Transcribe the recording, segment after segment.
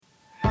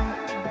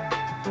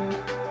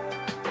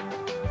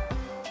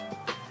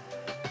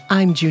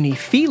I'm Junie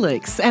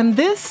Felix, and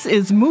this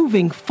is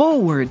Moving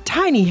Forward,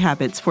 Tiny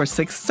Habits for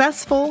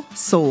Successful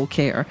Soul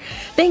Care.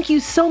 Thank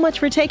you so much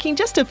for taking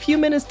just a few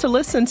minutes to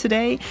listen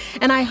today,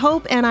 and I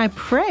hope and I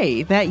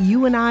pray that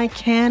you and I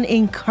can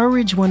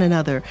encourage one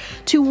another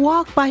to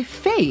walk by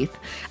faith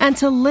and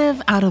to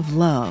live out of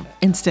love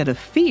instead of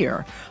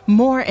fear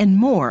more and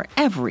more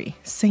every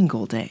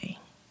single day.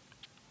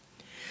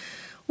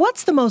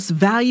 What's the most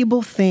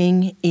valuable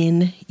thing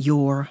in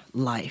your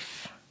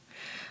life?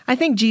 I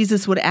think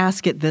Jesus would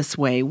ask it this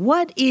way: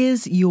 what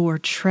is your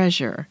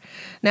treasure?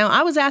 Now,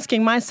 I was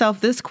asking myself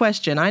this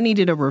question. I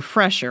needed a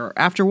refresher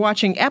after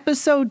watching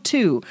episode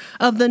 2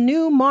 of the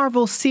new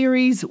Marvel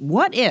series,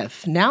 What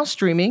If,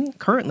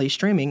 currently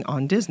streaming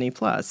on Disney+.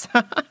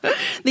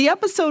 The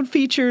episode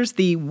features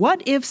the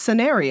what if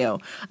scenario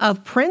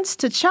of Prince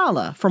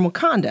T'Challa from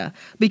Wakanda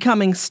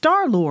becoming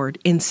Star-Lord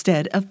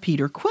instead of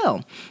Peter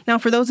Quill. Now,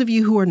 for those of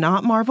you who are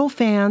not Marvel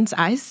fans,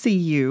 I see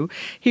you.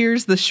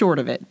 Here's the short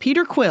of it.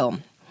 Peter Quill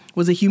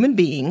was a human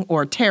being,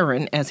 or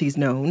Terran as he's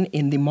known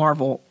in the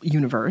Marvel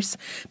universe.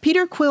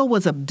 Peter Quill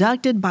was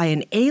abducted by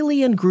an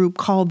alien group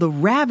called the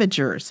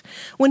Ravagers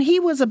when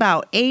he was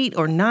about 8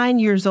 or 9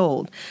 years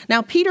old.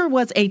 Now, Peter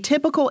was a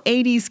typical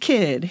 80s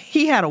kid.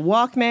 He had a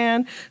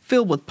Walkman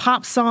filled with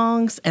pop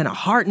songs and a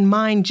heart and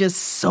mind just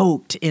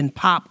soaked in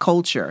pop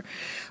culture.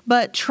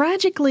 But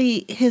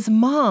tragically, his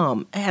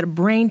mom had a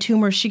brain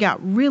tumor. She got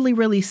really,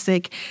 really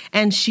sick,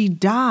 and she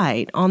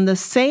died on the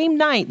same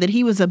night that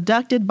he was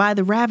abducted by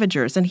the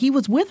Ravagers, and he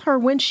was with her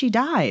when she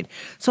died.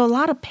 So a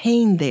lot of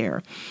pain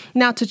there.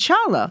 Now,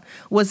 T'Challa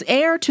was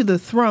heir to the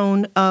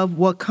throne of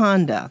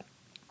Wakanda,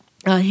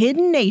 a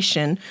hidden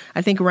nation,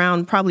 I think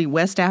around probably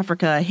West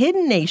Africa, a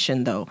hidden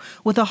nation, though,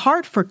 with a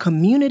heart for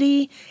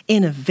community,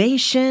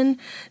 innovation,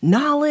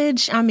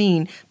 knowledge,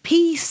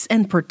 peace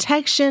and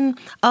protection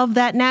of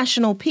that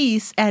national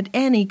peace at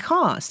any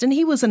cost. And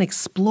he was an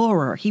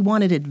explorer. He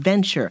wanted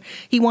adventure.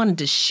 He wanted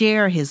to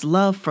share his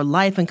love for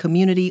life and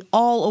community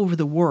all over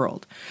the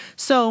world.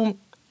 So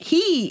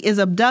he is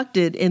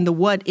abducted in the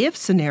what if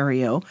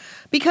scenario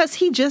because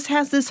he just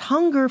has this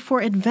hunger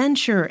for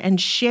adventure and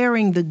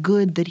sharing the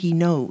good that he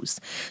knows.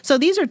 So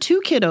these are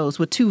two kiddos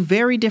with two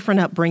very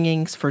different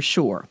upbringings for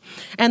sure.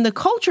 And the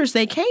cultures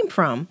they came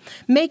from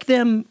make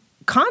them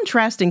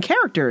contrasting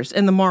characters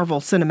in the Marvel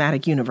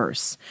Cinematic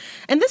Universe.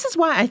 And this is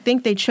why I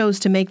think they chose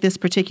to make this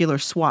particular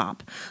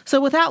swap. So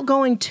without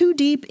going too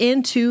deep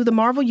into the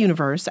Marvel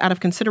Universe, out of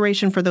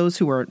consideration for those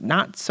who are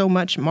not so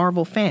much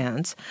Marvel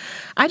fans,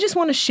 I just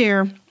want to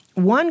share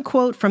one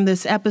quote from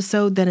this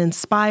episode that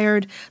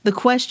inspired the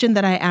question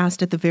that I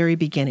asked at the very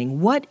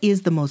beginning. What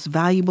is the most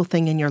valuable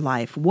thing in your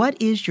life?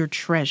 What is your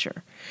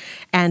treasure?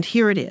 And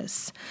here it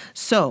is.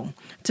 So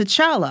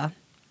T'Challa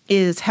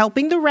is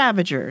helping the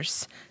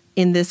Ravagers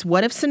in this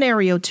what-if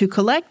scenario to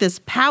collect this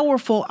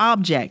powerful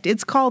object.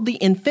 It's called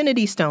the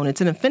Infinity Stone.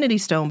 It's an Infinity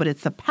Stone, but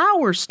it's the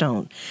Power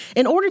Stone.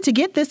 In order to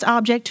get this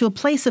object to a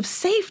place of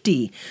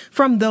safety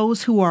from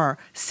those who are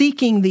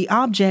seeking the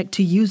object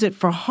to use it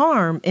for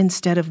harm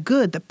instead of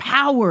good, the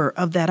power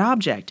of that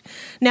object.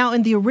 Now,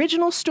 in the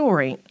original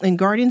story, in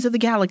Guardians of the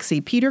Galaxy,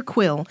 Peter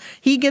Quill,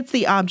 he gets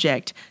the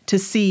object to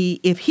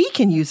see if he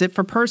can use it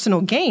for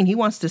personal gain. He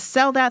wants to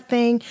sell that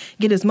thing,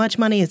 get as much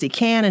money as he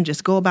can, and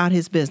just go about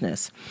his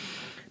business.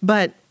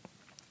 But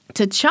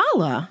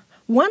T'Challa,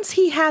 once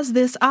he has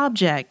this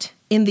object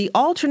in the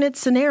alternate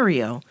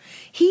scenario,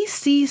 he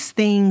sees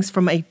things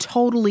from a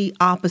totally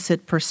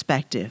opposite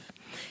perspective.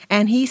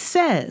 And he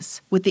says,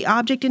 with the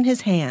object in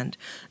his hand,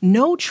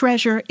 no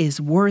treasure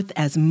is worth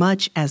as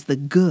much as the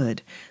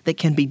good that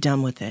can be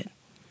done with it.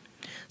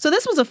 So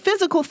this was a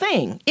physical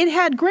thing. It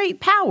had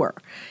great power.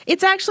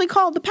 It's actually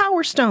called the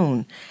Power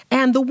Stone.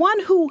 And the one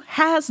who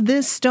has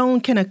this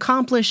stone can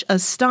accomplish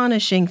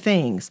astonishing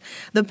things.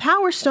 The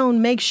Power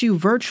Stone makes you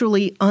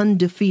virtually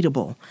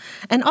undefeatable.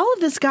 And all of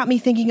this got me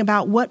thinking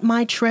about what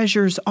my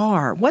treasures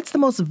are. What's the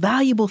most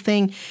valuable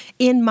thing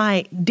in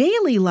my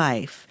daily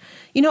life?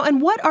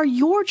 And what are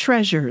your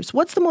treasures?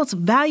 What's the most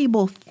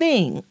valuable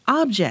thing,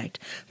 object,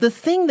 the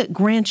thing that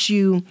grants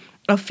you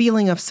a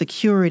feeling of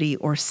security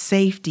or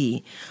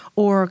safety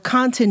or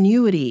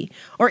continuity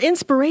or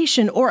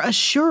inspiration or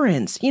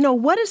assurance?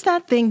 What is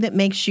that thing that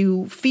makes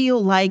you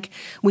feel like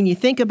when you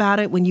think about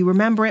it, when you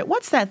remember it,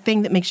 what's that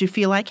thing that makes you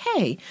feel like,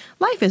 hey,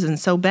 life isn't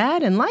so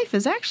bad and life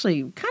is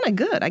actually kind of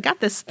good. I got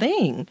this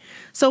thing.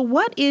 So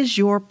what is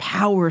your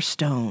Power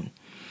Stone?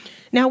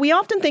 Now, we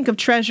often think of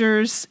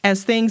treasures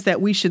as things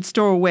that we should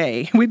store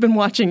away. We've been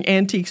watching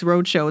Antiques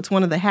Roadshow. It's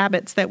one of the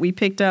habits that we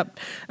picked up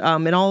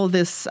in all of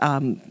this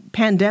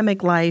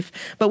pandemic life.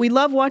 But we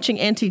love watching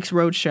Antiques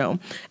Roadshow.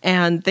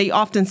 And they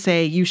often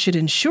say you should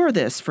insure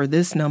this for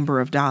this number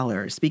of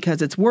dollars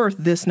because it's worth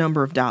this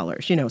number of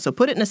dollars. So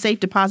put it in a safe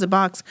deposit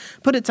box,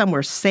 put it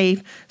somewhere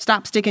safe,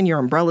 stop sticking your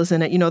umbrellas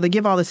in it. They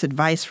give all this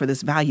advice for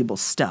this valuable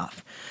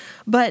stuff.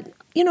 But,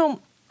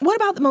 what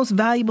about the most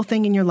valuable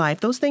thing in your life?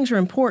 Those things are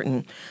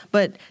important,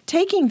 but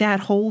taking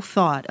that whole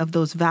thought of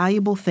those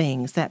valuable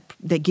things that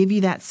give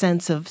you that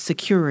sense of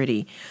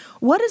security,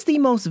 What is the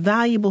most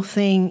valuable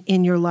thing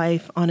in your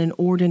life on an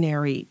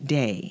ordinary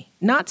day?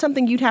 Not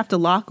something you'd have to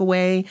lock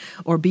away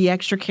or be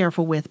extra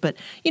careful with, but,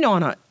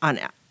 on an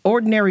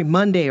ordinary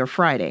Monday or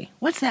Friday.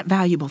 What's that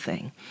valuable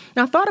thing?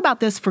 Now, I thought about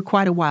this for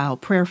quite a while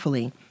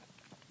prayerfully.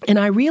 And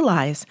I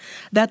realize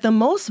that the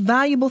most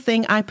valuable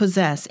thing I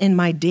possess in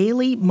my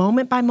daily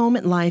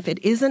moment-by-moment life, it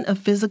isn't a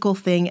physical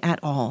thing at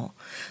all.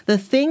 The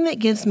thing that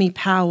gives me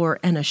power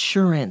and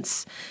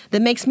assurance,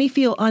 that makes me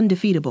feel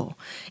undefeatable,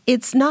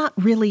 it's not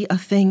really a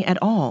thing at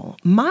all.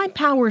 My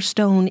power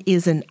stone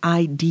is an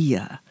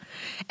idea.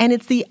 And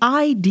it's the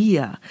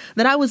idea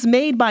that I was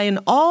made by an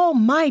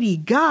almighty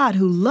God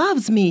who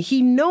loves me.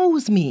 He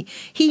knows me.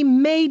 He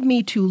made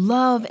me to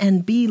love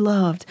and be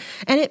loved.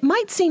 And it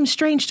might seem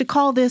strange to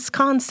call this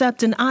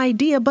concept an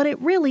idea, but it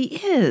really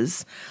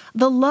is.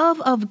 The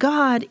love of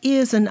God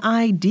is an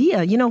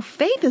idea.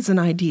 Faith is an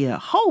idea.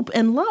 Hope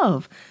and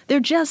love, they're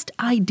just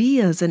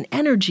ideas and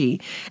energy.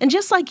 And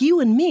just like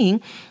you and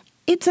me,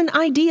 it's an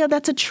idea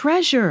that's a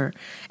treasure,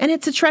 and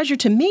it's a treasure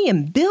to me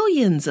and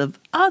billions of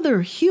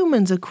other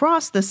humans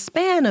across the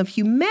span of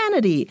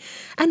humanity.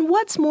 And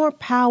what's more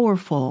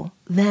powerful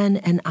than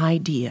an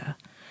idea?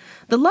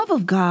 The love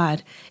of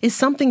God is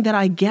something that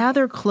I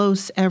gather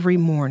close every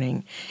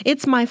morning.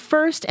 It's my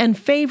first and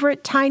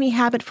favorite tiny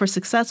habit for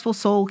successful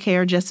soul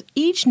care, just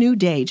each new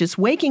day, just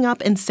waking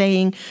up and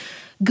saying,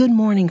 "Good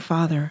morning,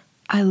 Father.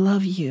 I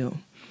love you."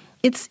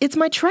 It's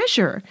my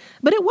treasure,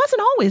 but it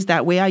wasn't always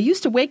that way. I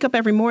used to wake up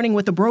every morning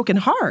with a broken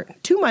heart.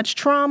 Too much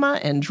trauma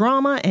and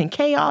drama and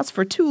chaos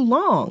for too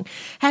long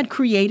had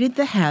created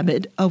the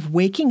habit of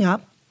waking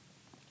up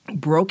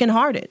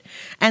brokenhearted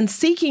and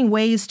seeking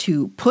ways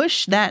to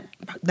push that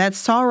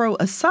sorrow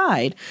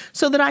aside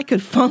so that I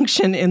could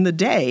function in the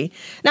day.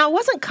 Now, I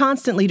wasn't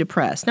constantly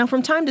depressed. Now,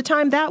 from time to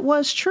time, that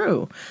was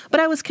true, but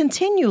I was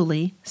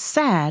continually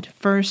sad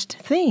first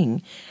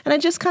thing. And I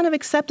just kind of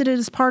accepted it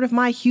as part of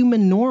my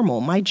human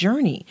normal, my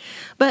journey.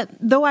 But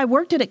though I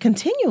worked at it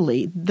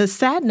continually, the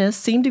sadness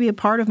seemed to be a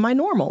part of my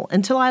normal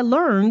until I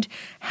learned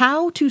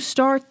how to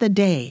start the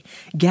day,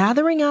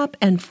 gathering up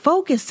and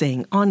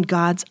focusing on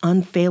God's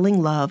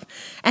unfailing love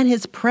and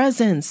his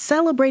presence,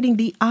 celebrating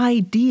the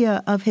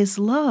idea of his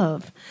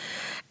love.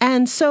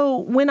 And so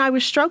when I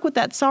was struck with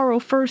that sorrow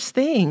first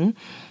thing,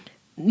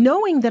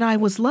 knowing that I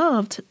was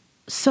loved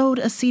sowed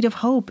a seed of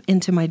hope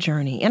into my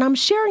journey. And I'm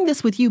sharing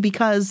this with you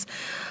because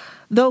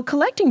though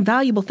collecting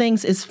valuable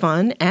things is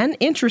fun and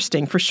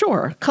interesting for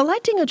sure,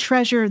 collecting a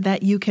treasure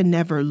that you can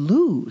never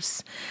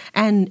lose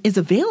and is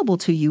available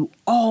to you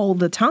all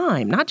the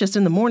time, not just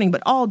in the morning,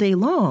 but all day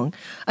long,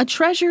 a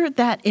treasure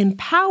that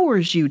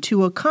empowers you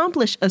to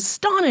accomplish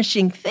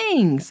astonishing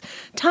things,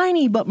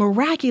 tiny but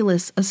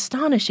miraculous,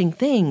 astonishing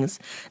things.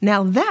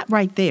 Now that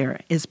right there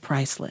is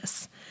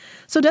priceless.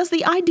 So does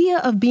the idea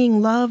of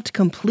being loved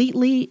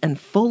completely and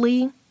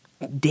fully,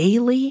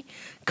 daily,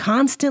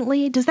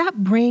 constantly, does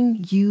that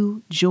bring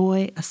you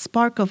joy, a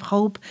spark of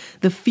hope,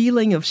 the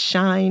feeling of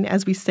shine,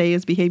 as we say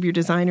as behavior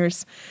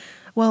designers?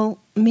 Well,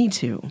 me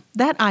too.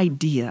 That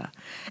idea.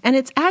 And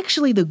it's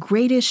actually the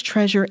greatest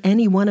treasure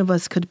any one of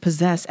us could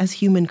possess as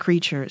human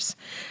creatures.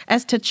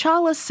 As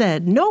T'Challa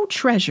said, no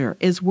treasure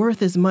is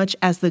worth as much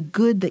as the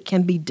good that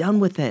can be done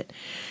with it.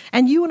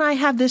 And you and I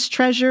have this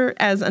treasure,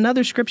 as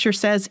another scripture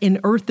says, in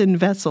earthen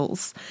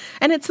vessels.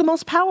 And it's the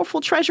most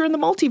powerful treasure in the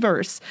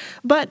multiverse.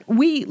 But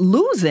we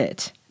lose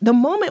it the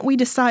moment we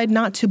decide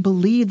not to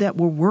believe that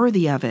we're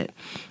worthy of it.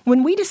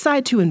 When we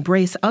decide to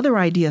embrace other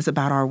ideas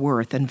about our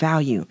worth and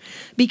value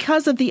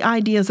because of the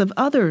ideas of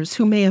others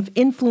who may have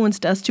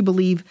influenced us to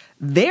believe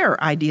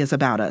their ideas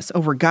about us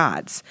over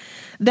God's,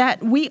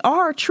 that we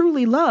are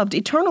truly loved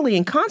eternally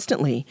and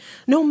constantly.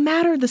 No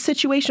matter the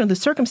situation or the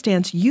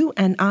circumstance, you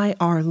and I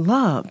are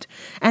loved.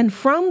 And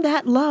from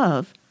that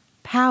love,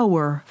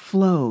 power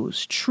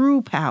flows,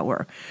 true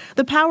power.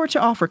 The power to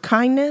offer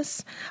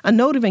kindness, a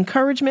note of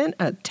encouragement,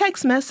 a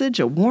text message,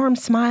 a warm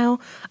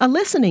smile, a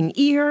listening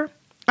ear,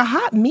 a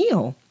hot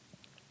meal,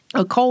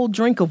 a cold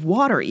drink of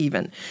water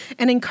even,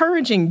 an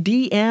encouraging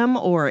DM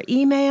or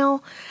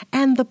email,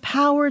 and the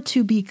power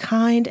to be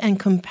kind and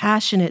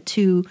compassionate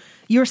to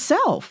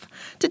yourself,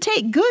 to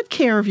take good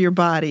care of your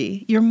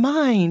body, your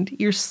mind,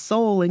 your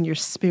soul, and your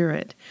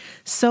spirit,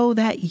 so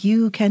that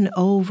you can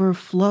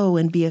overflow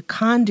and be a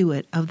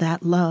conduit of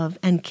that love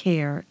and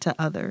care to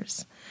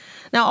others.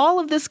 Now, all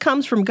of this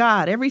comes from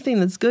God.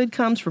 Everything that's good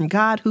comes from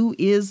God, who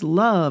is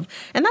love.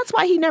 And that's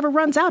why he never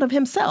runs out of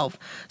himself.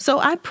 So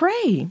I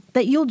pray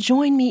that you'll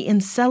join me in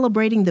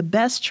celebrating the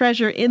best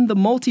treasure in the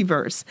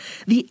multiverse,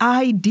 the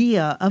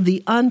idea of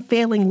the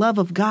unfailing love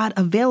of God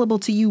available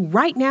to you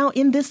right now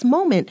in this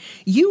moment.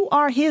 You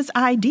are his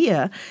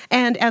idea.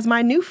 And as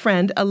my new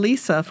friend,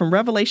 Elisa from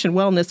Revelation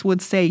Wellness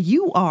would say,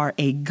 you are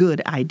a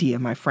good idea,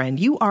 my friend.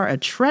 You are a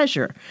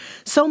treasure.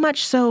 So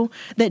much so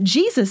that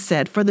Jesus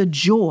said, for the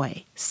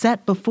joy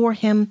set before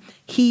him,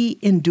 he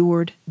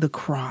endured the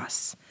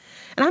cross.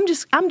 And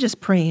I'm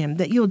just praying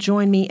that you'll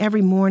join me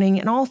every morning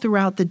and all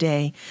throughout the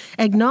day,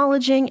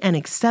 acknowledging and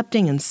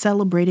accepting and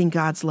celebrating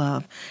God's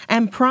love.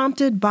 And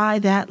prompted by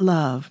that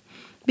love,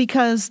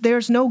 because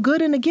there's no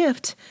good in a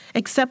gift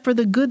except for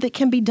the good that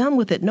can be done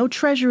with it. No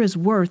treasure is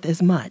worth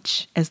as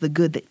much as the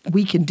good that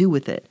we can do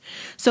with it.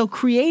 So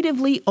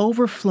creatively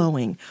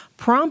overflowing,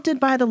 prompted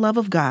by the love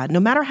of God, no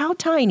matter how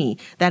tiny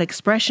that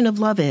expression of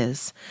love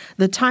is,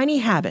 the tiny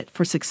habit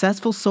for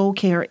successful soul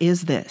care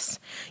is this.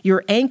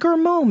 Your anchor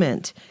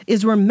moment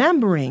is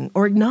remembering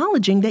or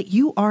acknowledging that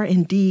you are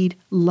indeed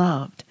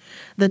loved.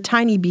 The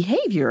tiny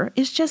behavior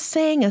is just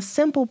saying a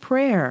simple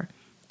prayer.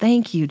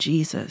 Thank you,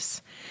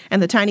 Jesus.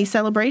 And the tiny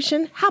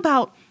celebration, how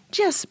about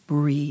just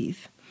breathe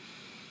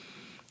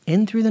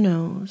in through the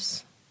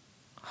nose,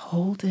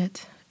 hold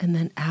it, and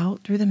then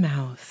out through the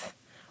mouth,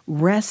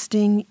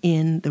 resting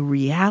in the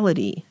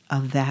reality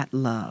of that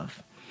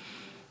love.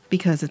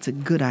 Because it's a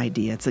good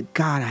idea. It's a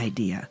God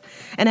idea.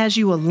 And as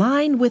you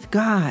align with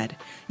God,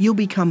 you'll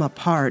become a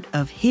part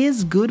of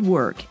His good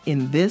work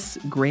in this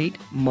great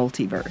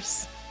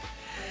multiverse.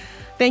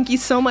 Thank you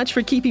so much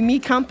for keeping me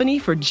company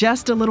for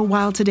just a little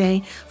while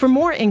today. For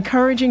more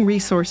encouraging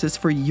resources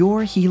for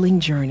your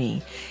healing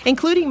journey,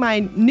 including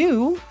my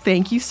new,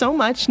 thank you so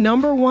much,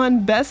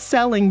 #1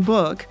 best-selling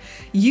book,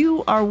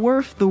 You Are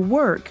Worth the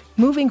Work,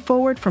 Moving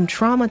Forward from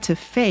Trauma to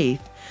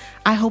Faith,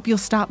 I hope you'll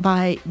stop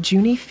by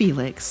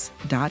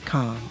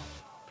JunieFelix.com.